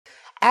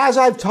As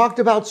I've talked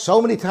about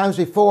so many times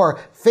before,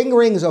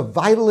 fingering is of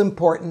vital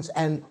importance,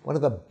 and one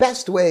of the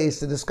best ways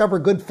to discover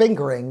good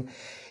fingering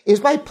is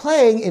by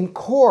playing in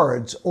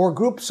chords or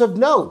groups of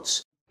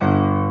notes.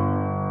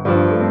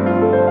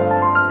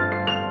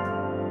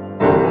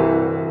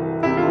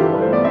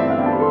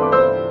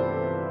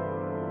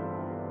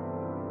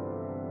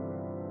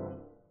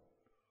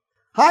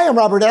 Hi, I'm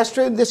Robert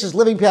Estrin. This is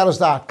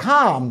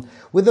livingpianos.com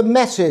with a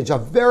message, a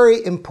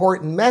very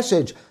important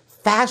message.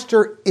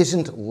 Faster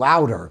isn't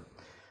louder.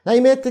 Now,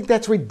 you may think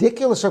that's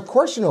ridiculous. Of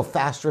course you know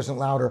faster isn't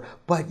louder,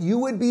 but you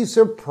would be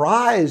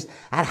surprised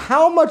at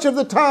how much of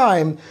the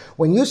time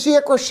when you see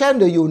a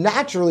crescendo, you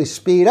naturally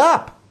speed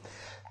up.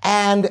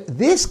 And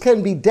this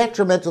can be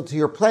detrimental to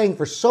your playing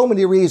for so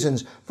many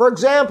reasons. For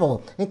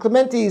example, in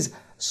Clementi's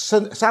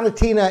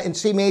Sonatina in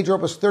C major,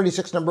 opus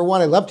 36, number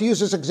 1, I love to use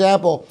this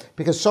example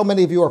because so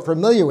many of you are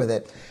familiar with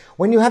it.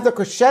 When you have the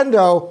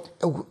crescendo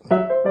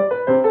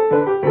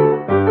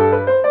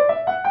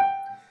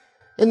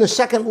in the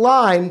second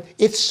line,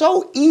 it's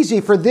so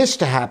easy for this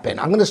to happen.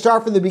 I'm going to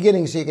start from the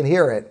beginning so you can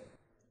hear it.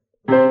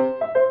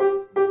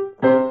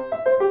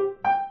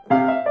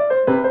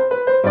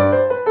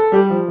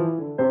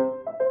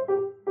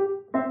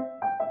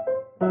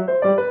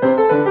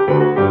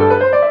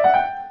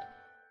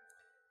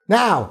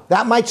 Now,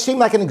 that might seem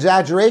like an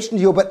exaggeration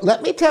to you, but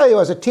let me tell you,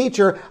 as a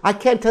teacher, I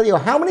can't tell you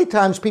how many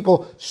times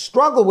people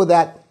struggle with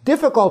that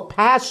difficult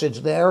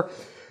passage there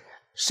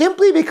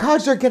simply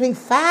because they're getting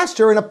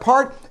faster in a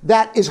part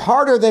that is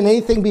harder than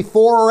anything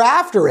before or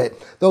after it,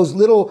 those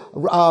little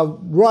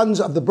runs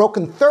of the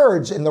broken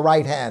thirds in the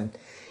right hand.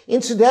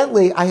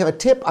 Incidentally, I have a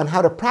tip on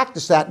how to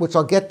practice that, which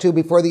I'll get to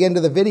before the end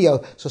of the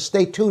video, so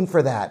stay tuned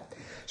for that.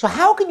 So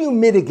how can you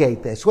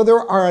mitigate this? Well,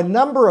 there are a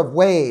number of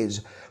ways.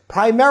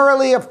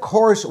 Primarily, of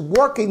course,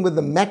 working with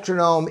the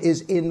metronome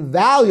is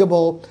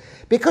invaluable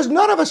because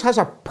none of us has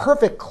a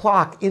perfect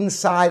clock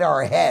inside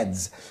our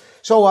heads.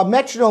 So a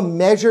metronome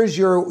measures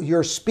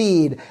your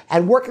speed,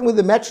 and working with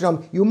the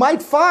metronome, you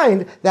might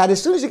find that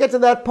as soon as you get to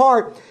that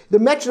part, the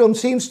metronome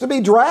seems to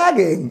be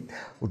dragging.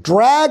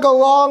 Drag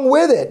along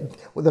with it.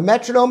 Well, the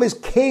metronome is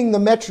king. The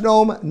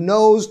metronome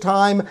knows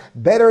time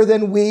better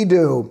than we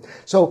do.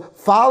 So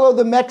follow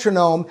the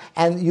metronome,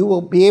 and you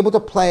will be able to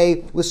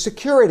play with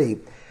security.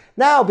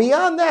 Now,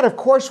 beyond that, of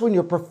course, when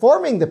you're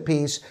performing the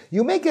piece,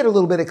 you may get a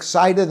little bit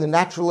excited, the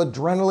natural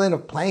adrenaline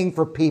of playing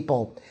for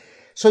people.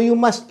 So you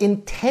must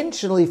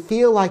intentionally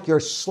feel like you're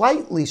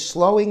slightly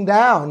slowing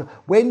down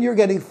when you're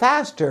getting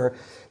faster.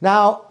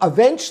 Now,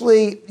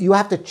 eventually, you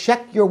have to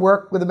check your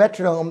work with a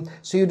metronome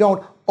so you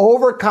don't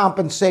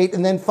overcompensate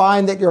and then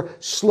find that you're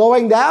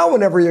slowing down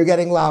whenever you're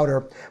getting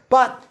louder.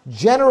 But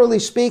generally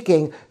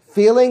speaking,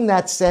 feeling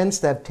that sense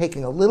that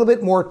taking a little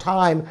bit more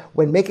time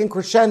when making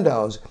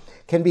crescendos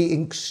can be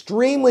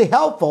extremely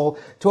helpful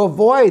to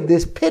avoid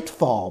this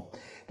pitfall.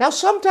 Now,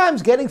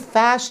 sometimes getting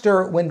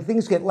faster when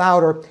things get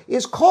louder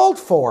is called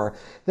for.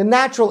 The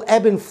natural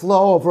ebb and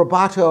flow of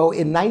rubato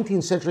in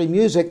 19th century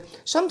music,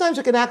 sometimes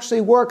it can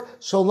actually work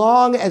so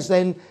long as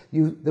then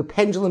the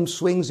pendulum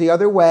swings the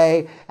other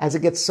way as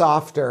it gets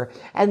softer.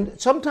 And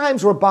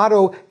sometimes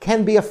rubato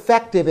can be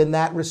effective in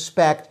that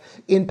respect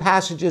in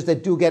passages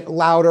that do get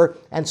louder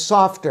and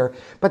softer.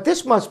 But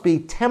this must be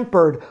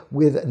tempered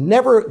with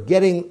never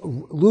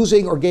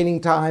losing or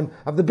gaining time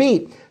of the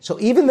beat. So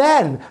even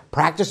then,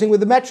 practicing with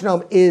the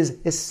metronome is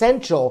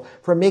essential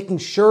for making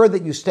sure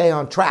that you stay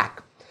on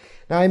track.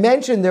 Now, I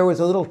mentioned there was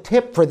a little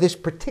tip for this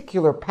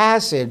particular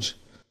passage.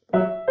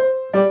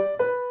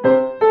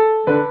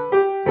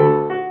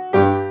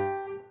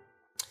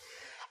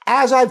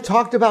 As I've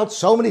talked about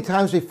so many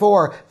times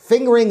before,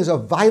 fingering is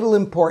of vital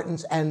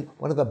importance, and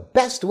one of the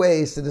best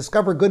ways to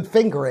discover good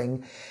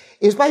fingering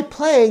is by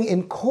playing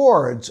in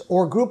chords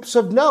or groups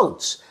of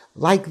notes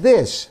like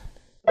this.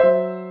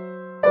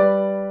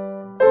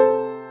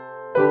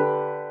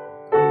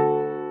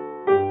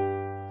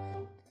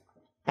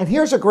 And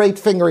here's a great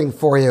fingering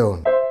for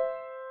you.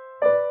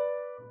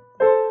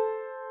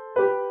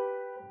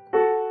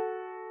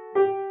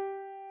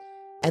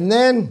 And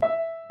then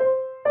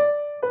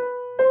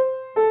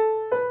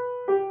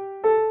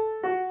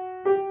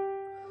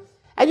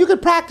and you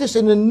could practice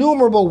in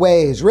innumerable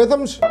ways.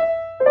 Rhythms,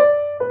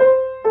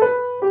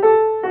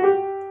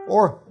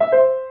 or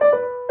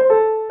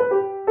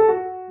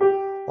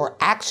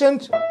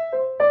accent,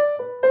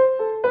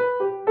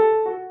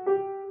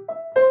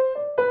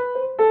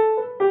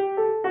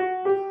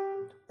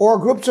 or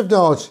groups of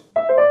notes.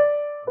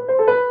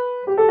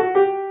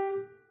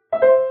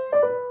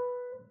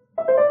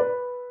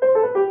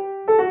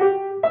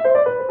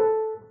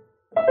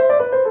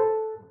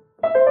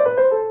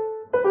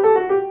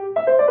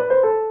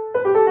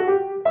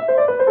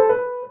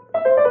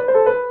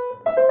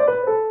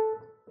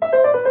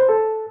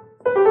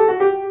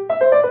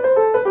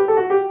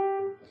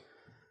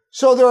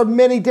 So there are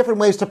many different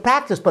ways to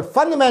practice, but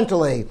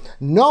fundamentally,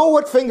 know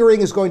what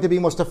fingering is going to be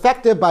most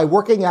effective by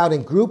working out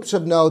in groups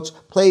of notes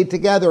played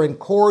together in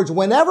chords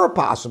whenever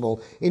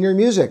possible in your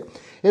music.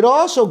 It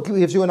also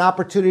gives you an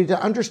opportunity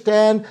to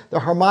understand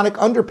the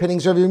harmonic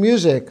underpinnings of your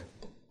music.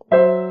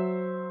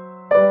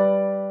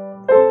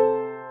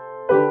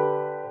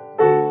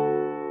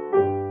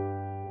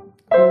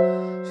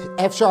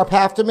 F sharp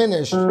half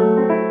diminished.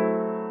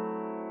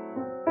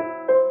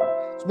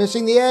 It's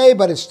missing the A,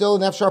 but it's still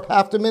an F sharp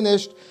half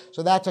diminished.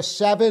 So that's a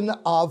 7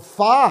 of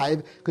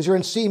 5 because you're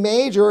in C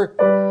major.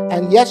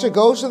 And yes, it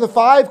goes to the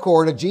 5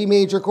 chord, a G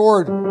major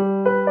chord.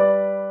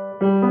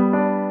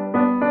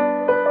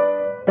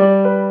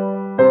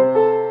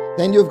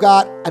 Then you've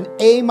got an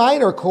A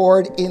minor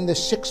chord in the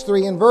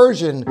 6-3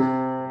 inversion.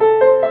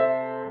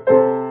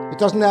 It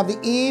doesn't have the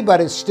E, but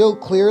it's still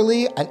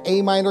clearly an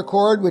A minor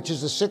chord, which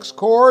is the 6th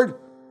chord.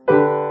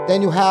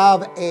 Then you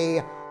have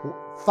a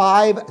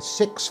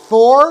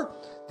 5-6-4,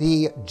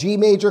 the G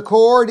major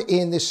chord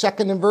in the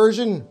 2nd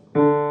inversion.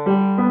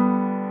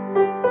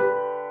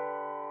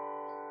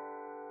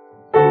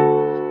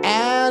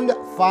 And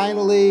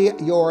finally,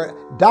 your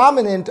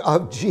dominant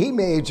of G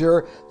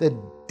major, the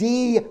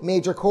D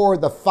major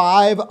chord, the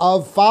 5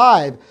 of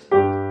 5,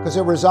 because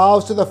it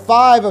resolves to the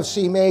 5 of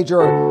C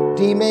major,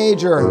 D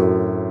major.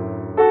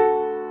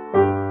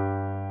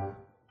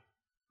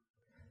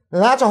 Now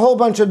that's a whole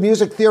bunch of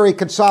music theory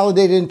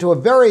consolidated into a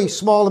very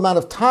small amount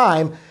of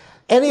time.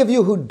 Any of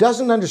you who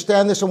doesn't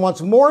understand this and wants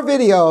more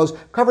videos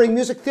covering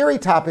music theory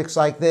topics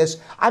like this,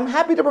 I'm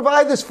happy to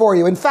provide this for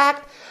you. In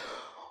fact,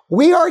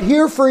 we are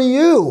here for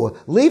you.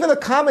 Leave in the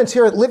comments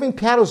here at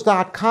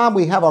livingpianos.com.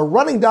 We have a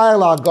running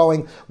dialogue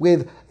going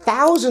with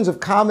thousands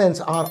of comments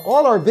on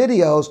all our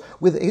videos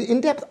with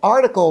in-depth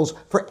articles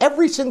for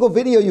every single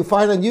video you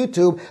find on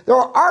YouTube. There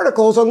are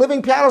articles on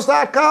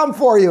livingpianos.com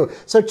for you.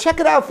 So check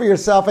it out for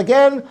yourself.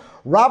 Again,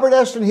 Robert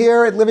Estrin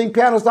here at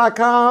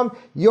livingpianos.com,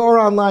 your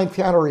online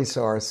piano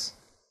resource.